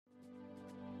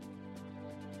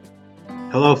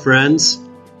Hello, friends.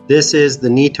 This is the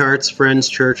Netarts Friends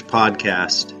Church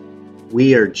podcast.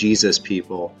 We are Jesus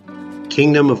people,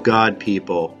 Kingdom of God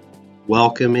people,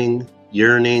 welcoming,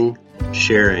 yearning,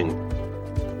 sharing.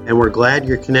 And we're glad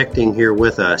you're connecting here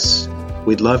with us.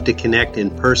 We'd love to connect in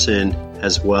person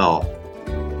as well.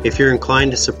 If you're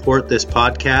inclined to support this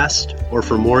podcast or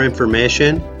for more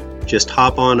information, just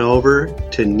hop on over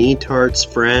to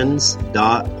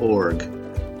netartsfriends.org.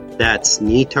 That's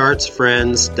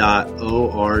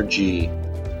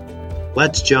netartsfriends.org.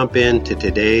 Let's jump into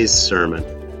today's sermon.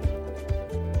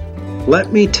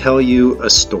 Let me tell you a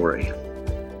story.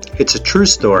 It's a true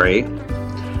story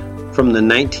from the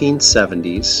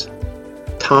 1970s.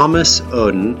 Thomas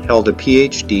Oden held a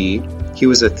PhD. He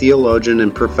was a theologian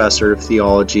and professor of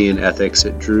theology and ethics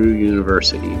at Drew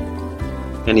University.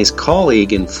 And his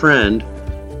colleague and friend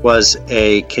was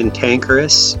a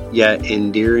cantankerous yet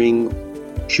endearing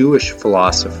Jewish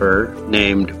philosopher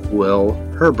named Will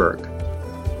Herberg.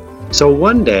 So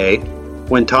one day,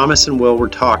 when Thomas and Will were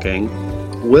talking,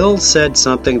 Will said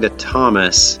something to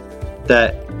Thomas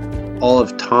that all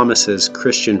of Thomas's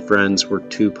Christian friends were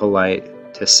too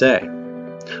polite to say.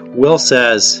 Will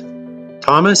says,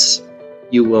 "Thomas,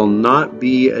 you will not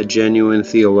be a genuine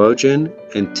theologian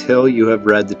until you have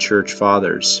read the Church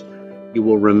Fathers. You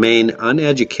will remain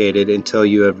uneducated until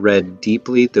you have read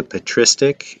deeply the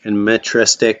patristic and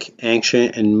metristic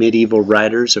ancient and medieval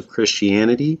writers of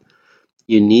Christianity.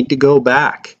 You need to go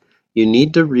back. You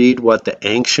need to read what the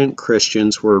ancient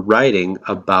Christians were writing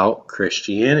about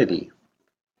Christianity."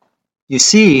 You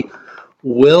see,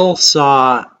 Will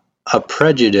saw a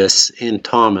prejudice in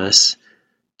Thomas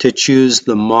to choose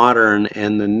the modern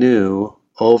and the new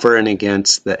over and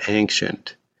against the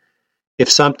ancient. If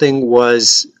something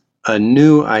was a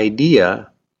new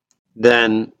idea,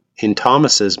 then in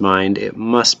Thomas's mind, it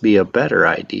must be a better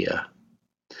idea.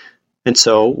 And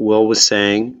so Will was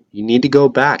saying, you need to go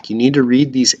back. You need to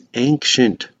read these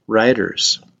ancient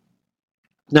writers.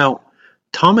 Now,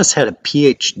 Thomas had a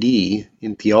PhD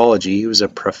in theology. He was a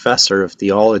professor of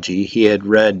theology. He had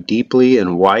read deeply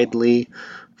and widely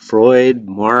Freud,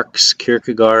 Marx,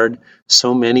 Kierkegaard,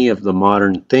 so many of the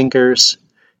modern thinkers.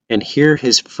 And here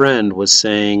his friend was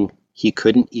saying he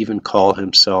couldn't even call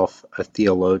himself a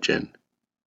theologian.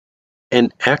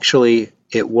 And actually,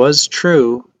 it was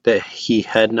true that he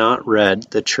had not read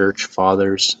the Church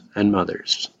Fathers and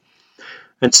Mothers.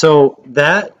 And so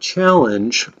that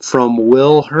challenge from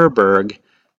Will Herberg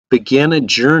began a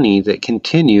journey that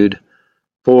continued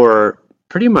for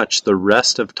pretty much the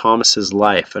rest of Thomas's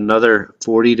life, another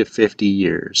 40 to 50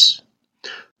 years.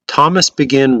 Thomas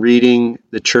began reading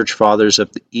the Church Fathers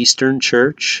of the Eastern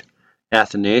Church,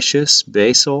 Athanasius,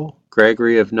 Basil,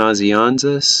 Gregory of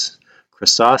Nazianzus,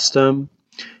 Chrysostom.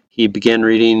 He began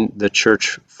reading the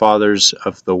Church Fathers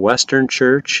of the Western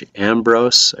Church,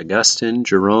 Ambrose, Augustine,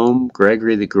 Jerome,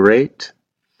 Gregory the Great.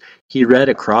 He read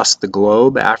across the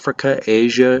globe, Africa,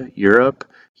 Asia, Europe.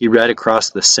 He read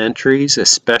across the centuries,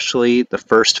 especially the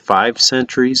first 5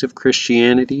 centuries of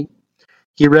Christianity.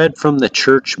 He read from the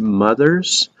church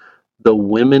mothers, the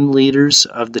women leaders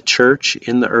of the church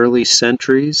in the early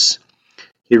centuries.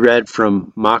 He read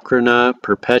from Macrina,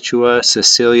 Perpetua,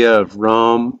 Cecilia of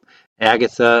Rome,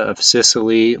 Agatha of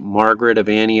Sicily, Margaret of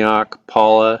Antioch,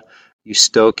 Paula,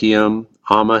 Eustochium,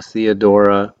 Amma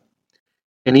Theodora.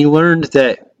 And he learned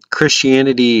that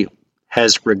Christianity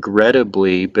has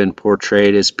regrettably been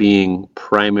portrayed as being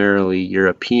primarily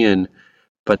European,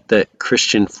 but that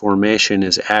Christian formation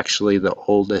is actually the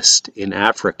oldest in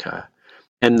Africa,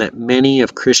 and that many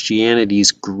of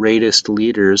Christianity's greatest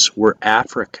leaders were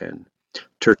African.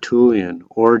 Tertullian,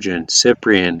 Origen,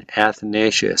 Cyprian,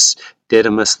 Athanasius,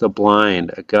 Didymus the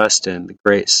Blind, Augustine, the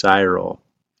Great Cyril.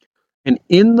 And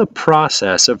in the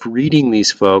process of reading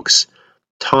these folks,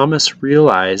 Thomas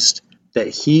realized that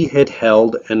he had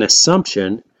held an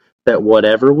assumption that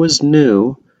whatever was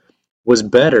new was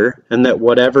better and that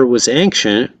whatever was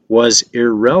ancient was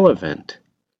irrelevant.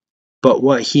 But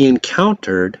what he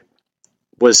encountered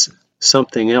was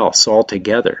something else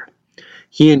altogether.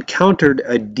 He encountered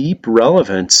a deep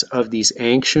relevance of these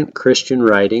ancient Christian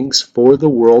writings for the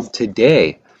world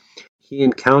today. He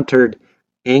encountered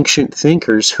ancient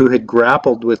thinkers who had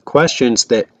grappled with questions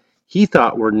that he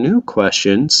thought were new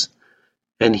questions,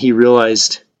 and he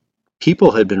realized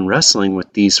people had been wrestling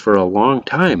with these for a long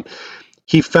time.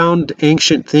 He found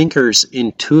ancient thinkers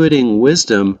intuiting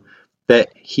wisdom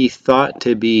that he thought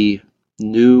to be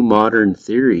new modern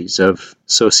theories of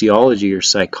sociology or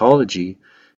psychology,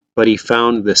 but he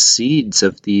found the seeds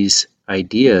of these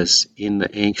ideas in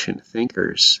the ancient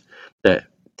thinkers, that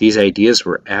these ideas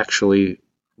were actually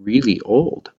really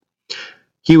old.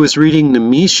 He was reading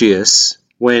Nemesius,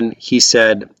 when he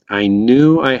said, "I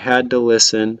knew I had to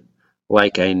listen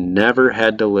like I never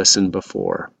had to listen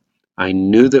before. I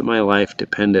knew that my life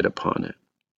depended upon it."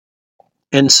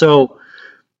 And so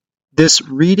this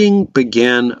reading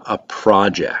began a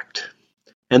project,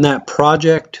 and that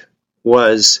project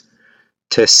was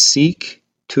to seek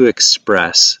to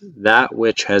express that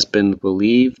which has been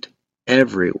believed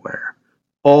everywhere,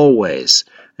 always,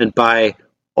 and by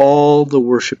all the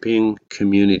worshiping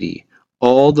community,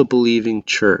 all the believing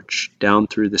church down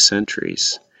through the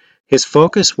centuries. His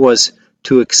focus was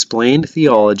to explain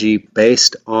theology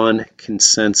based on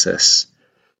consensus,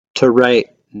 to write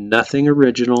nothing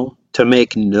original, to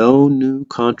make no new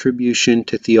contribution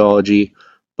to theology,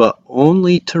 but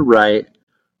only to write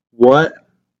what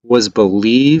was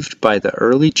believed by the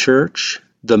early church,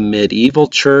 the medieval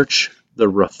church, the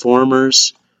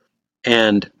reformers,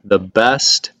 and the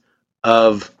best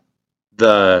of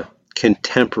the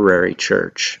contemporary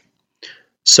church.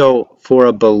 So for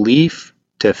a belief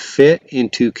to fit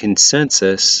into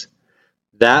consensus,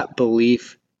 that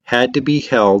belief had to be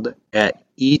held at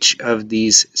each of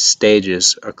these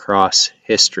stages across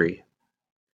history.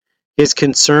 His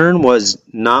concern was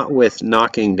not with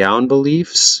knocking down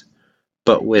beliefs,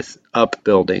 but with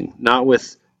upbuilding, not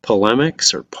with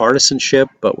polemics or partisanship,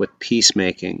 but with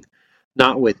peacemaking,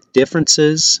 not with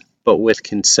differences, but with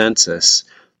consensus,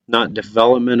 not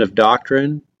development of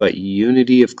doctrine, but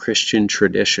unity of Christian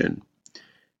tradition,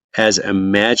 as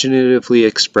imaginatively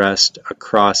expressed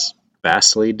across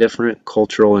vastly different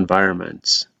cultural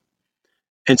environments.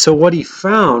 And so what he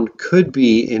found could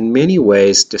be in many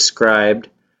ways described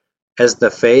as the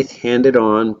faith handed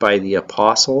on by the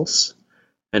apostles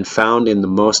and found in the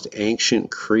most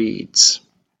ancient creeds,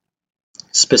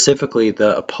 specifically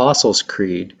the Apostles'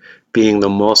 Creed being the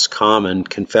most common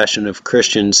confession of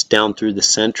Christians down through the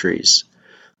centuries.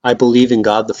 I believe in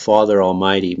God the Father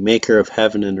Almighty, maker of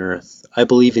heaven and earth. I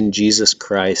believe in Jesus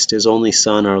Christ, his only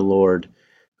Son, our Lord,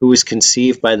 who was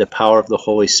conceived by the power of the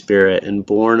Holy Spirit and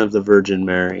born of the Virgin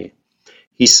Mary.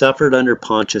 He suffered under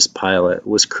Pontius Pilate,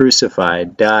 was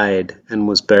crucified, died, and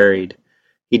was buried.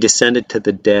 He descended to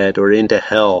the dead, or into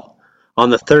hell. On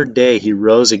the third day he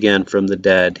rose again from the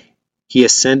dead. He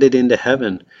ascended into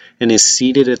heaven, and is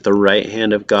seated at the right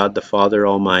hand of God the Father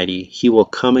Almighty. He will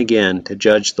come again to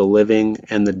judge the living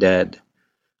and the dead.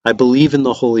 I believe in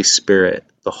the Holy Spirit,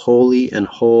 the holy and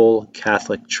whole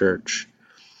Catholic Church,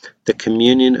 the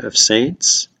communion of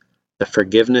saints, the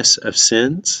forgiveness of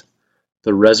sins,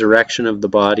 the resurrection of the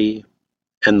body,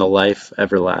 and the life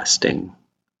everlasting.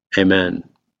 Amen.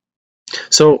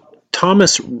 So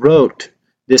Thomas wrote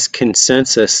this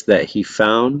consensus that he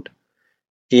found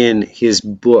in his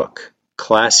book,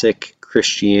 Classic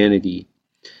Christianity.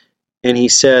 And he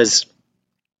says,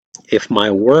 if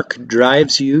my work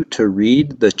drives you to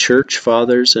read the church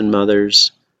fathers and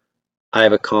mothers, I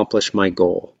have accomplished my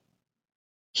goal.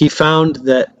 He found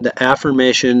that the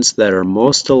affirmations that are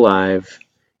most alive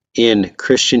in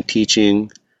Christian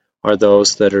teaching are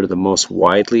those that are the most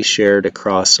widely shared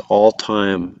across all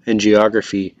time and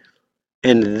geography.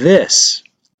 And this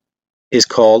is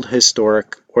called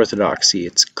historic orthodoxy.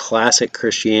 It's classic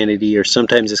Christianity, or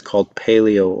sometimes it's called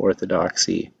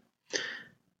paleo-orthodoxy.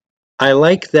 I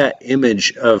like that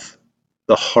image of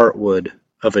the heartwood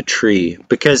of a tree,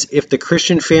 because if the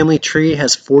Christian family tree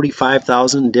has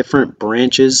 45,000 different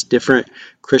branches, different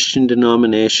Christian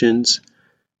denominations,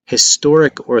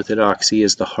 historic orthodoxy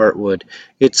is the heartwood.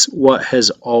 It's what has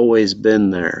always been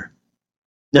there.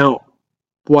 Now,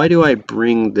 why do I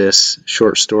bring this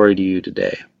short story to you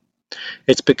today?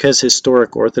 It's because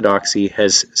historic orthodoxy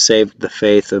has saved the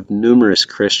faith of numerous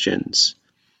Christians.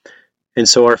 And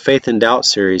so our Faith in Doubt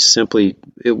series simply,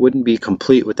 it wouldn't be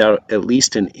complete without at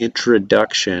least an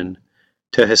introduction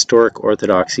to historic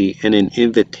orthodoxy and an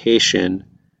invitation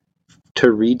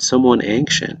to read someone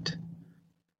ancient.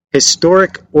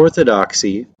 Historic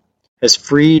orthodoxy has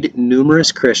freed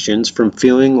numerous Christians from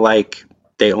feeling like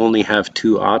they only have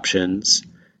two options,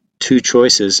 two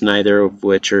choices, neither of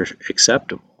which are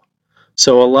acceptable.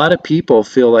 So a lot of people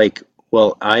feel like,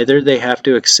 well, either they have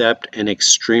to accept an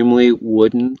extremely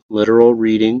wooden, literal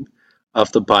reading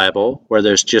of the Bible, where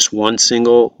there's just one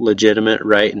single legitimate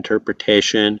right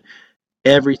interpretation.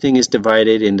 Everything is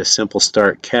divided into simple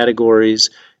start categories.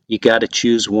 You got to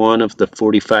choose one of the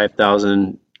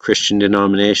 45,000 Christian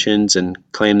denominations and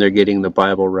claim they're getting the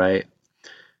Bible right.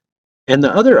 And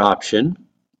the other option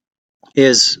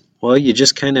is, well, you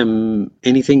just kind of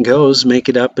anything goes, make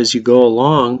it up as you go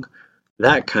along,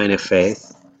 that kind of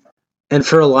faith. And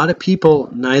for a lot of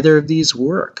people, neither of these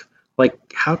work. Like,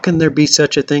 how can there be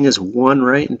such a thing as one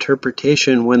right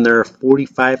interpretation when there are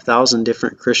 45,000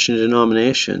 different Christian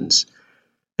denominations?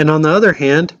 And on the other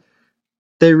hand,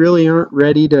 they really aren't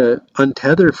ready to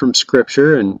untether from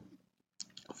Scripture and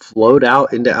float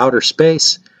out into outer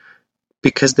space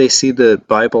because they see the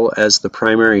Bible as the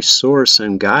primary source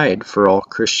and guide for all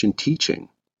Christian teaching.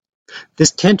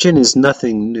 This tension is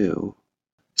nothing new.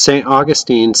 St.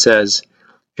 Augustine says,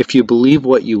 if you believe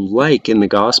what you like in the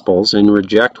Gospels and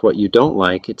reject what you don't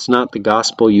like, it's not the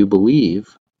gospel you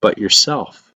believe, but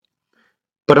yourself.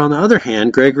 But on the other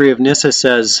hand, Gregory of Nyssa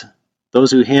says, those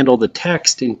who handle the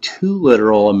text in too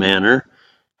literal a manner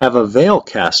have a veil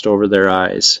cast over their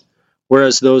eyes,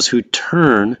 whereas those who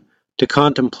turn to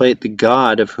contemplate the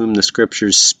God of whom the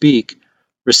Scriptures speak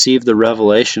receive the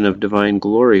revelation of divine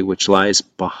glory which lies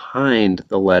behind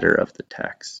the letter of the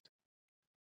text.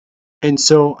 And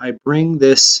so I bring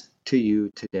this to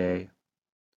you today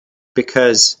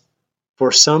because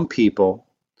for some people,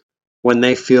 when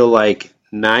they feel like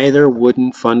neither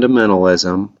wooden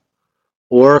fundamentalism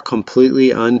or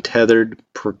completely untethered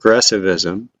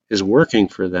progressivism is working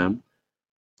for them,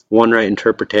 one right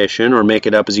interpretation or make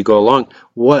it up as you go along,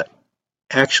 what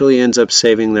actually ends up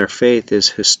saving their faith is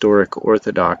historic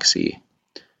orthodoxy.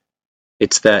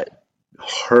 It's that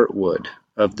heartwood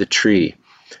of the tree.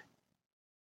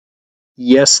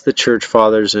 Yes, the church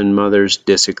fathers and mothers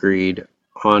disagreed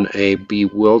on a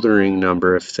bewildering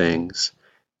number of things.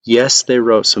 Yes, they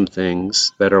wrote some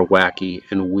things that are wacky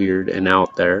and weird and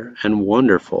out there and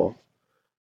wonderful.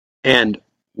 And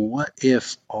what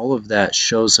if all of that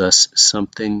shows us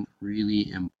something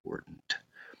really important?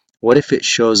 What if it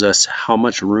shows us how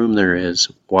much room there is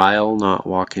while not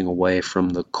walking away from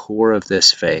the core of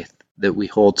this faith that we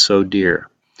hold so dear?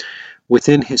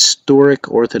 Within historic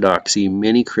orthodoxy,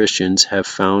 many Christians have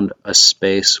found a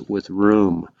space with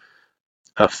room,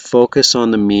 a focus on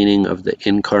the meaning of the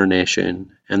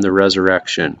incarnation and the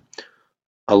resurrection,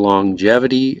 a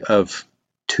longevity of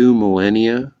 2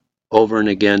 millennia over and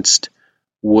against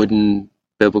wooden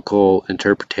biblical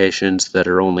interpretations that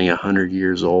are only 100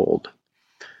 years old.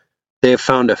 They have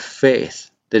found a faith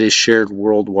that is shared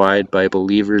worldwide by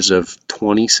believers of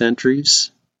 20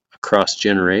 centuries, across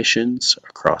generations,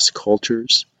 across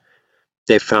cultures.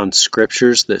 They've found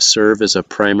scriptures that serve as a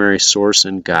primary source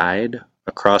and guide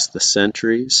across the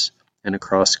centuries and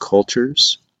across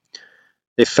cultures.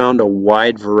 They found a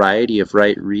wide variety of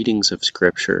right readings of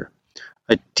Scripture,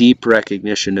 a deep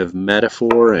recognition of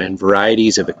metaphor and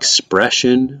varieties of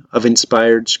expression of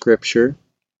inspired Scripture.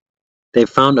 They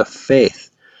found a faith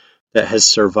that has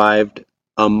survived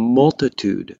a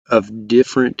multitude of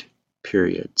different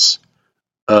periods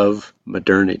of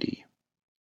modernity.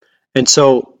 And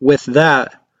so with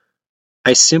that,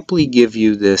 I simply give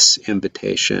you this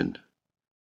invitation.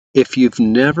 If you've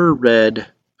never read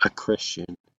a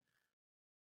Christian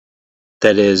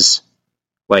that is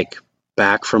like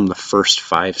back from the first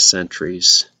 5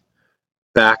 centuries,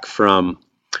 back from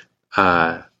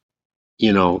 300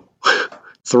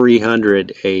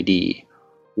 AD,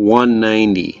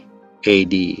 190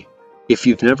 AD, if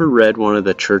you've never read one of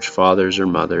the church fathers or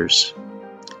mothers,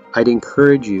 I'd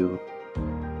encourage you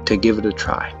to give it a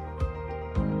try.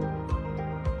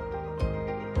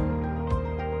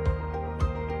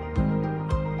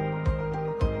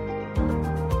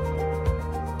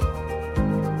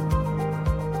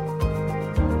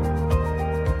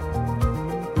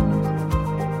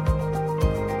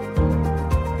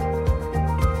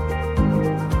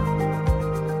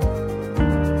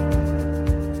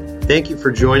 Thank you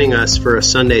for joining us for a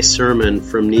Sunday sermon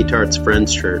from Netart's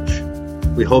Friends Church.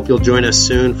 We hope you'll join us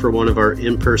soon for one of our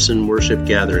in-person worship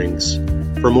gatherings.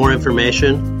 For more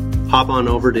information, hop on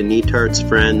over to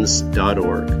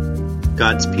netartsfriends.org.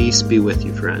 God's peace be with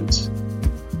you, friends.